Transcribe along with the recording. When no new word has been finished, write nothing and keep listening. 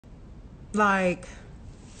Like,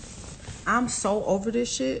 I'm so over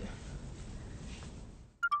this shit.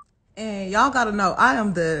 And y'all gotta know, I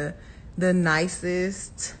am the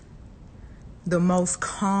nicest, the most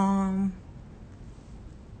calm,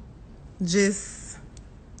 just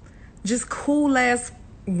cool ass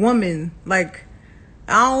woman. Like,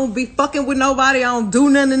 I don't be fucking with nobody. I don't do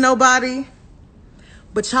nothing to nobody.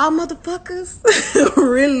 But y'all motherfuckers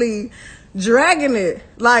really dragging it.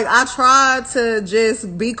 Like, I tried to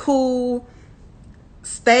just be cool,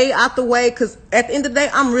 stay out the way, because at the end of the day,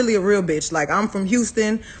 I'm really a real bitch. Like, I'm from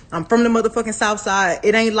Houston. I'm from the motherfucking South Side.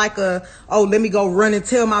 It ain't like oh, let me go run and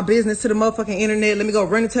tell my business to the motherfucking internet. Let me go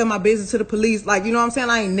run and tell my business to the police. Like, you know what I'm saying?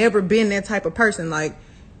 I ain't never been that type of person. Like,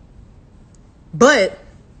 but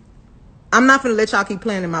I'm not gonna let y'all keep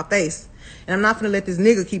playing in my face. And I'm not gonna let this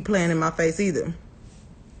nigga keep playing in my face either.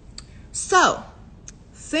 So,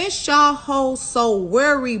 since y'all hoes so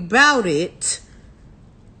worried about it,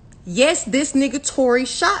 yes, this nigga Tory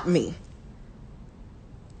shot me.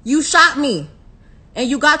 You shot me. And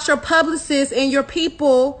you got your publicists and your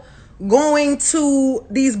people going to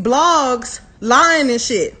these blogs lying and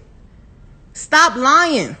shit. Stop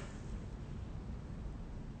lying.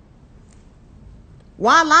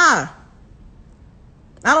 Why lie?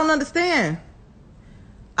 I don't understand.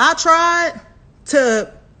 I tried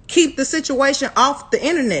to keep the situation off the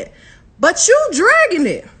internet, but you dragging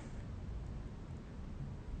it.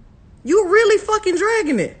 You really fucking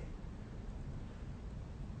dragging it.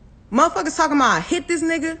 Motherfuckers talking about I hit this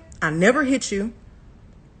nigga. I never hit you.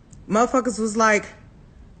 Motherfuckers was like,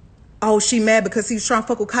 oh, she mad because he was trying to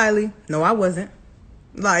fuck with Kylie. No, I wasn't.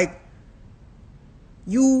 Like,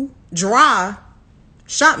 you dry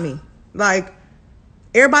shot me. Like,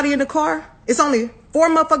 everybody in the car, it's only 4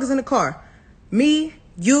 motherfuckers in the car. Me,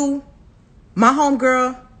 you, my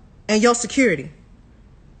homegirl, and your security.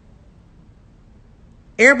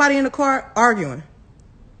 Everybody in the car arguing.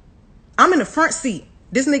 I'm in the front seat.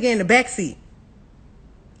 This nigga in the back seat.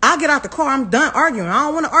 I get out the car. I'm done arguing. I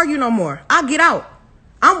don't want to argue no more. I get out.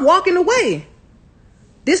 I'm walking away.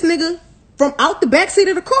 This nigga from out the back seat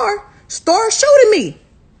of the car started shooting me.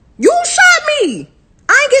 You shot me.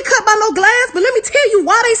 I ain't get cut by no glass, but let me tell you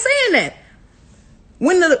why they saying that.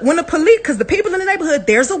 When the police, because the people in the neighborhood,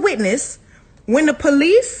 there's a witness. When the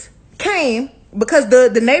police came, because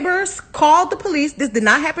the neighbors called the police. This did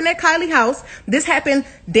not happen at Kylie's house. This happened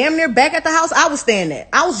damn near back at the house I was staying at.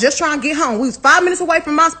 I was just trying to get home. We was 5 minutes away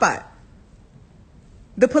from my spot.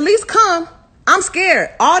 The police come. I'm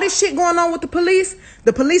scared. All this shit going on with the police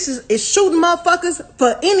is shooting motherfuckers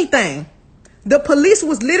for anything. The police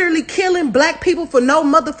was literally killing black people for no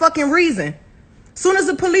motherfucking reason. Soon as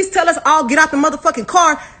the police tell us all get out the motherfucking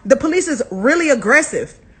car, the police is really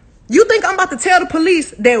aggressive. You think I'm about to tell the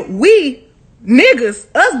police that we niggas,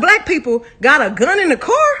 us black people, got a gun in the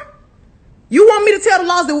car? You want me to tell the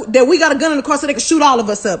laws that we got a gun in the car so they can shoot all of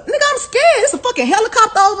us up? Nigga, I'm scared. It's a fucking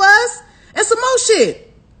helicopter over us and some more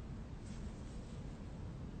shit.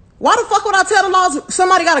 Why the fuck would I tell the laws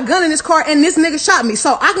somebody got a gun in this car and this nigga shot me?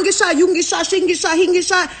 So I can get shot, you can get shot, she can get shot, he can get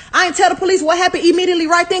shot. I ain't tell the police what happened immediately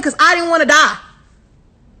right then because I didn't want to die.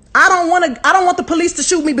 I don't want the police to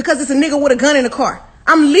shoot me because it's a nigga with a gun in the car.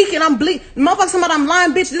 I'm leaking, I'm bleeding. Motherfucker, somebody, I'm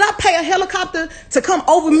lying, bitch. Did I pay a helicopter to come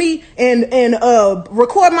over me and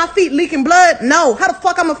record my feet leaking blood? No. How the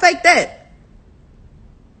fuck I'm gonna fake that?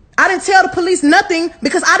 I didn't tell the police nothing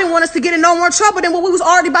because I didn't want us to get in no more trouble than what we was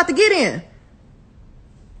already about to get in.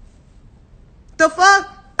 The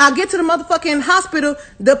fuck? I get to the motherfucking hospital,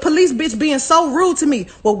 the police bitch being so rude to me.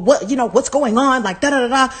 Well, what's going on? Like,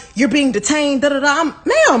 da-da-da-da, you're being detained, da-da-da. Ma'am,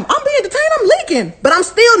 I'm being detained, I'm leaking. But I'm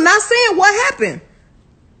still not saying what happened.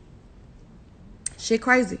 Shit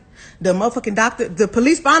crazy. The motherfucking doctor, the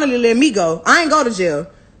police finally let me go. I ain't go to jail.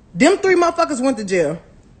 Them 3 motherfuckers went to jail.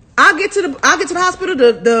 I get to the hospital,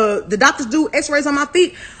 the doctors do x-rays on my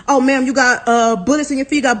feet. Oh, ma'am, you got bullets in your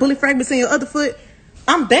feet, got bullet fragments in your other foot.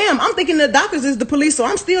 I'm thinking the doctors is the police, so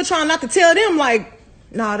I'm still trying not to tell them, like,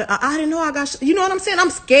 no, I didn't know I got shot. You know what I'm saying? I'm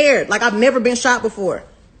scared. Like, I've never been shot before.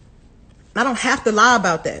 I don't have to lie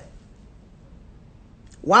about that.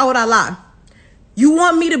 Why would I lie? You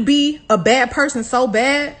want me to be a bad person so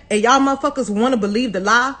bad, and y'all motherfuckers want to believe the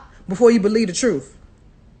lie before you believe the truth.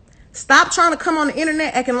 Stop trying to come on the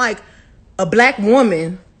internet acting like a black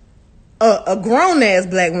woman, a grown-ass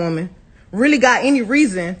black woman, really got any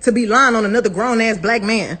reason to be lying on another grown-ass black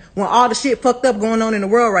man when all the shit fucked up going on in the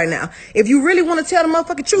world right now. If you really want to tell the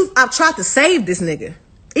motherfucking truth, I've tried to save this nigga.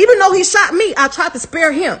 Even though he shot me, I tried to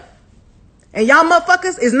spare him. And y'all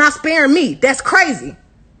motherfuckers is not sparing me. That's crazy.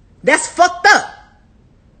 That's fucked up.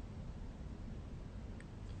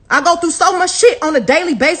 I go through so much shit on a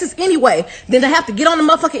daily basis anyway. Then to have to get on the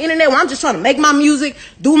motherfucking internet where I'm just trying to make my music,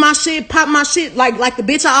 do my shit, pop my shit like the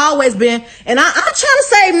bitch I always been. And I'm trying to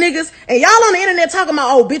save niggas. And y'all on the internet talking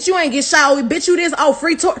about, oh, bitch, you ain't get shot. Oh, bitch, you this. Oh,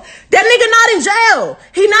 free tour. That nigga not in jail.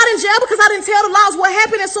 He not in jail because I didn't tell the laws what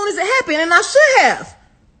happened as soon as it happened. And I should have.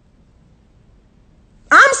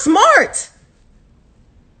 I'm smart.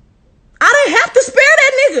 I didn't have to spare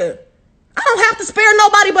that nigga. I don't have to spare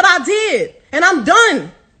nobody, but I did. And I'm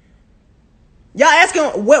done. Y'all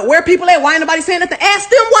asking where people at? Why ain't nobody saying nothing? Ask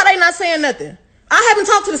them why they not saying nothing. I haven't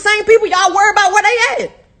talked to the same people. Y'all worry about where they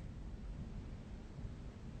at.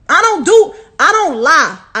 I don't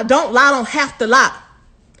lie. I don't lie. I don't have to lie.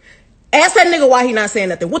 Ask that nigga why he not saying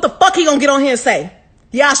nothing. What the fuck he gonna get on here and say?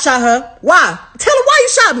 Yeah, I shot her. Why? Tell him why you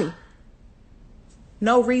shot me.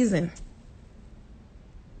 No reason.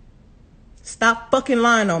 Stop fucking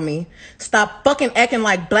lying on me. Stop fucking acting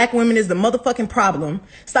like black women is the motherfucking problem.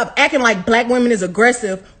 Stop acting like black women is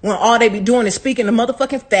aggressive when all they be doing is speaking the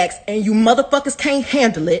motherfucking facts and you motherfuckers can't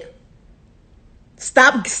handle it.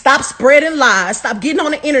 Stop spreading lies. Stop getting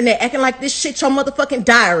on the internet acting like this shit your motherfucking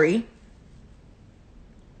diary.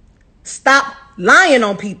 Stop lying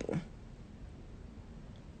on people.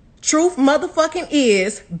 Truth motherfucking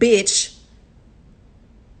is, bitch,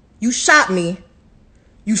 you shot me.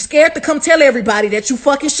 You scared to come tell everybody that you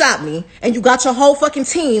fucking shot me. And you got your whole fucking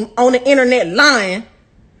team on the internet lying,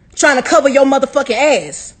 trying to cover your motherfucking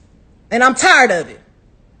ass. And I'm tired of it.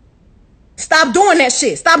 Stop doing that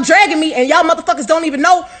shit. Stop dragging me and y'all motherfuckers don't even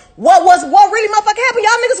know what really motherfucking happened.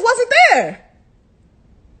 Y'all niggas wasn't there.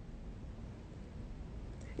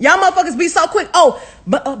 Y'all motherfuckers be so quick. Oh,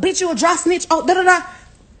 but bitch, you a dry snitch. Oh, da-da-da.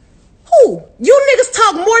 Who? You niggas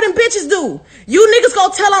talk more than bitches do. You niggas go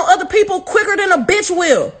tell on other people quicker than a bitch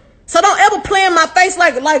will. So don't ever play in my face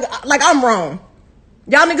like I'm wrong.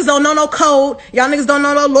 Y'all niggas don't know no code. Y'all niggas don't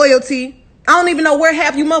know no loyalty. I don't even know where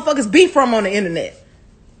half you motherfuckers be from on the internet.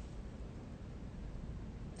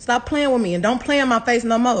 Stop playing with me and don't play in my face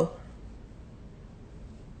no more.